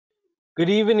Good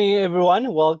evening,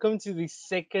 everyone. Welcome to the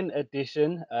second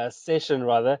edition, session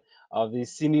rather, of the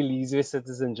Sinelizwi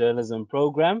Citizen Journalism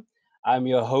Program. I'm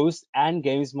your host and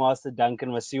Games Master,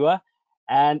 Duncan Masiwa.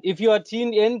 And if you are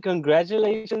tuned in,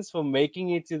 congratulations for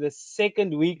making it to the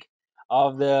second week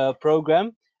of the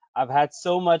program. I've had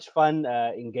so much fun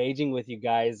engaging with you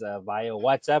guys via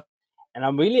WhatsApp, and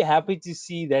I'm really happy to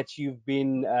see that you've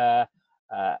been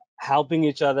helping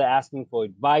each other, asking for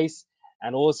advice,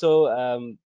 and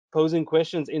also posing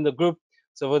questions in the group.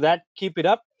 So for that, keep it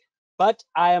up. But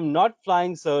I am not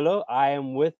flying solo. I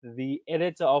am with the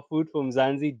editor of Food For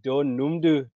Mzansi, Dawn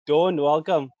Noemdoe. Dawn,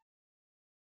 welcome.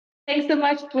 Thanks so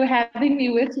much for having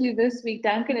me with you this week,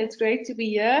 Duncan. It's great to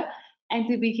be here and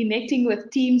to be connecting with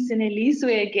Team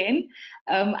Sinelizwi again.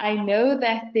 I know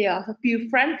that there are a few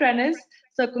front runners,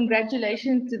 so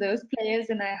congratulations to those players,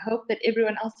 and I hope that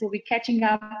everyone else will be catching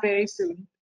up very soon.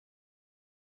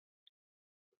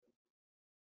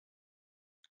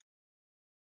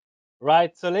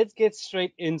 Right, so let's get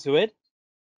straight into it.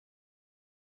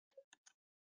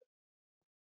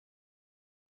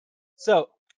 So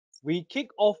we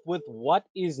kick off with what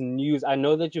is news. I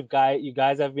know that you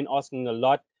guys have been asking a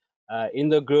lot in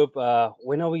the group.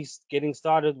 When are we getting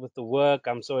started with the work?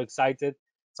 I'm so excited.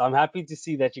 So I'm happy to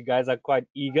see that you guys are quite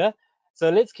eager.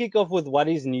 So let's kick off with what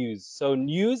is news. So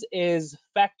news is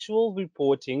factual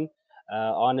reporting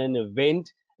on an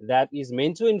event that is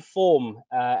meant to inform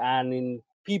and in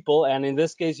people, and in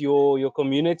this case your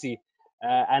community,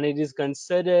 and it is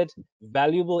considered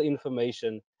valuable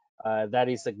information that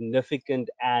is significant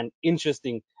and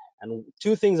interesting. And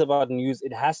two things about news: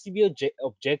 it has to be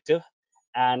objective,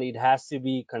 and it has to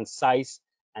be concise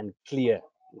and clear.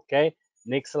 Okay,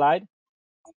 next slide.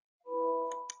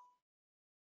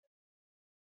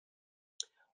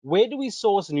 Where do we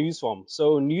source news from?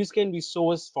 So news can be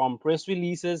sourced from press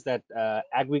releases that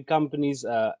agri companies,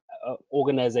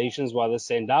 organizations rather,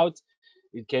 send out.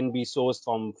 It can be sourced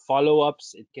from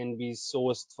follow-ups. It can be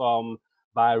sourced from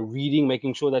by reading,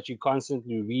 making sure that you're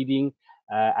constantly reading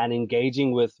and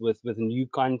engaging with new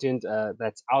content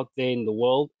that's out there in the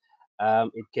world.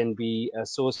 It can be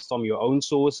sourced from your own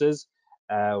sources,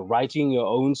 writing your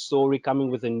own story,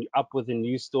 coming up with a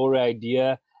new story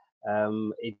idea.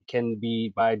 It can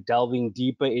be by delving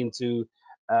deeper into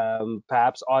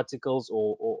perhaps articles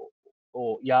or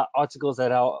yeah, articles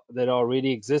that are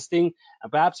already existing,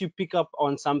 and perhaps you pick up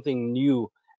on something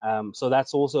new. So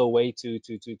that's also a way to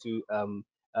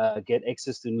get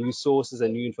access to new sources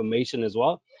and new information as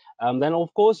well. Then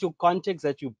of course your context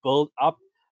that you build up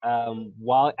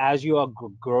while as you are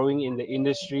growing in the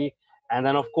industry, and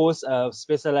then of course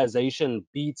specialization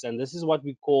beats, and this is what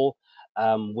we call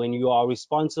when you are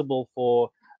responsible for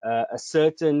a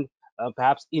certain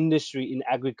perhaps industry in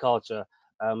agriculture.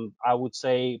 I would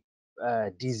say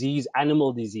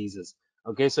animal diseases.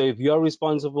 Okay, so if you're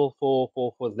responsible for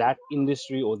that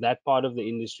industry or that part of the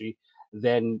industry,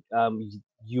 then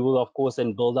you will of course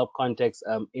then build up context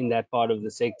in that part of the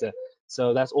sector.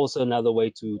 So that's also another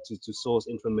way to source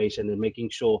information and making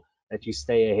sure that you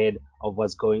stay ahead of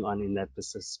what's going on in that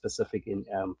specific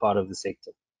part of the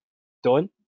sector. Dawn?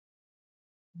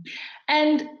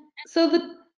 And so the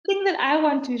thing that I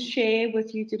want to share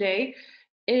with you today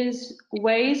is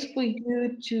ways for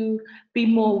you to be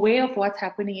more aware of what's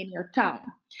happening in your town.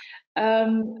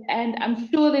 And I'm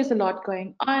sure there's a lot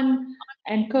going on,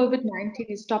 and COVID-19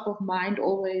 is top of mind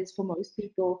always for most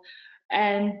people.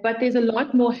 But there's a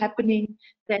lot more happening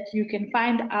that you can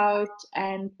find out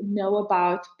and know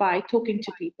about by talking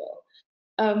to people.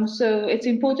 So it's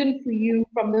important for you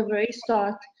from the very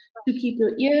start to keep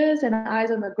your ears and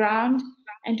eyes on the ground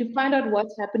and to find out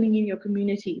what's happening in your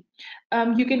community.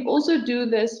 You can also do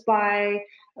this by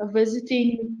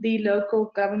visiting the local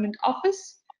government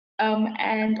office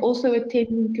and also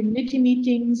attending community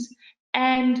meetings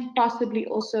and possibly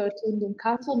also attending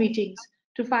council meetings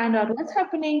to find out what's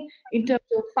happening in terms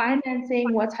of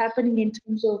financing, what's happening in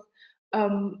terms of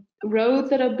roads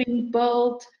that are being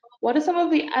built, what are some of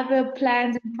the other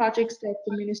plans and projects that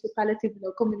the municipality, the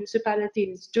local municipality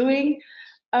is doing?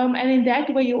 And in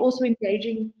that way, you're also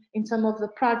engaging in some of the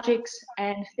projects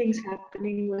and things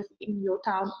happening within your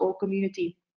town or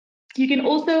community. You can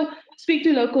also speak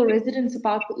to local residents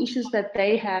about the issues that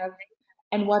they have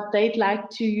and what they'd like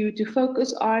to you to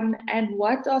focus on and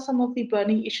what are some of the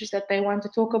burning issues that they want to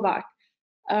talk about.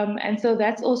 And so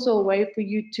that's also a way for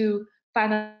you to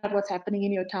find out what's happening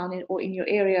in your town or in your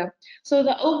area. So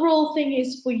the overall thing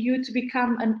is for you to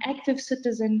become an active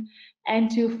citizen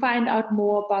and to find out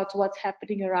more about what's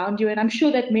happening around you. And I'm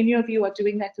sure that many of you are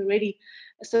doing that already.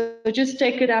 So just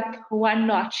take it up one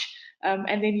notch,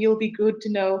 and then you'll be good to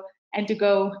know and to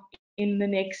go in the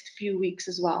next few weeks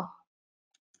as well.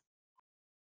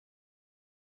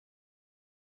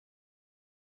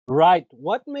 Right.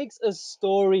 What makes a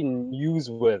story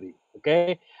newsworthy?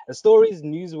 Okay. A story is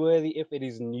newsworthy if it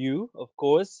is new, of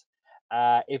course,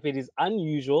 if it is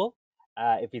unusual,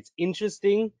 if it's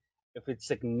interesting, if it's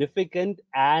significant,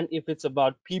 and if it's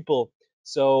about people.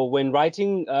 So when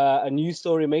writing a news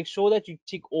story, make sure that you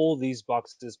tick all these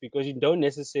boxes because you don't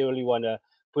necessarily want to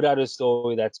put out a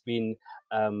story that's been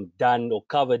done or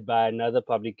covered by another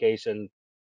publication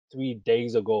 3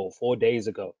 days ago or 4 days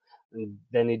ago,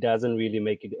 then it doesn't really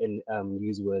make it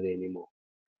newsworthy anymore.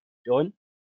 John?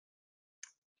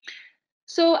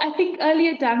 So I think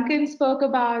earlier Duncan spoke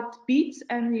about beats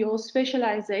and your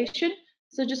specialization.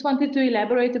 So just wanted to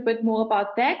elaborate a bit more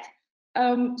about that.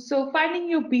 So finding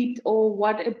your beat or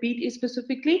what a beat is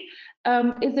specifically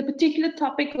is a particular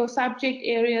topic or subject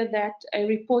area that a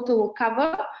reporter will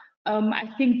cover. I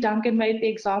think Duncan made the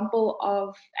example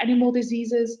of animal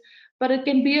diseases, but it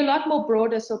can be a lot more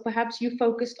broader. So perhaps you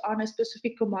focused on a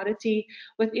specific commodity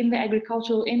within the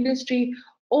agricultural industry,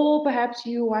 or perhaps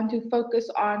you want to focus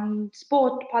on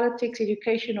sport, politics,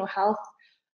 education, or health.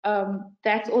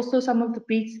 That's also some of the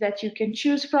beats that you can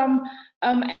choose from.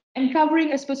 And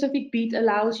covering a specific beat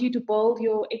allows you to build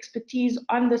your expertise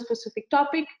on the specific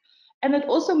topic. And it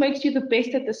also makes you the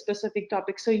best at the specific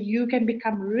topic. So you can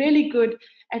become really good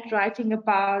at writing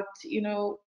about,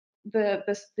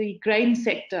 the grain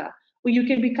sector, or you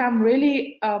can become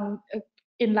really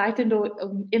enlightened or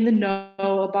in the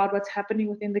know about what's happening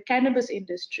within the cannabis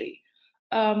industry,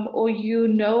 or you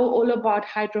know all about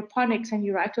hydroponics and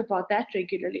you write about that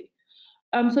regularly.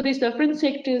 So there's different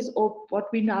sectors or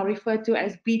what we now refer to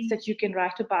as beats that you can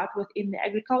write about within the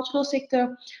agricultural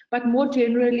sector, but more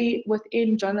generally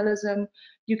within journalism,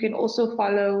 you can also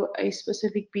follow a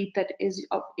specific beat that is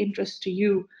of interest to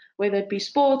you, whether it be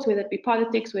sports, whether it be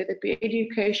politics, whether it be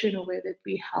education, or whether it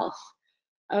be health.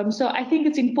 So I think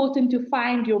it's important to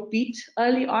find your beat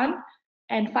early on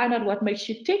and find out what makes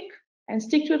you tick and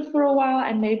stick to it for a while.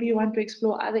 And maybe you want to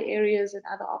explore other areas and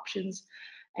other options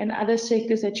and other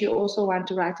sectors that you also want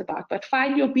to write about. But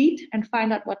find your beat and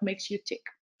find out what makes you tick.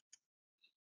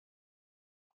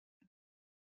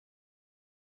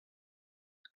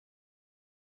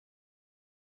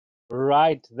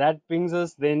 Right. That brings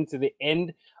us then to the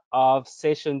end of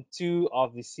session 2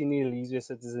 of the Sinelizwi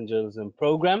Citizen Journalism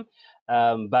Program.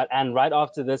 And right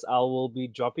after this, I will be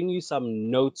dropping you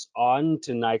some notes on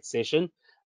tonight's session,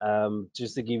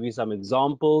 just to give you some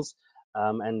examples,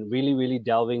 and really, really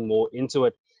delving more into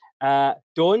it.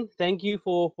 Dawn, thank you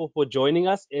for joining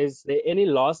us. Is there any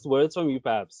last words from you,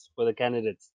 perhaps, for the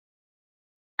candidates?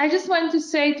 I just want to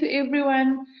say to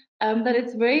everyone that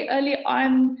it's very early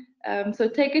on, so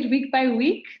take it week by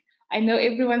week. I know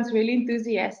everyone's really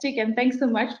enthusiastic, and thanks so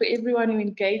much for everyone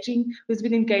who's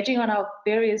been engaging on our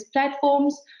various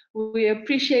platforms. We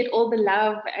appreciate all the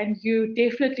love, and you're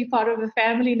definitely part of the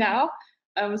family now.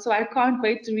 So I can't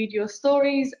wait to read your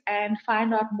stories and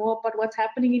find out more about what's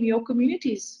happening in your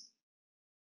communities.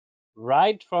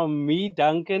 Right from me,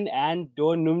 Duncan, and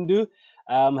Dawn Numdu.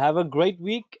 Have a great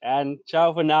week and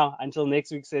ciao for now. Until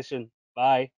next week's session.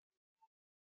 Bye.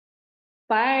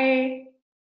 Bye.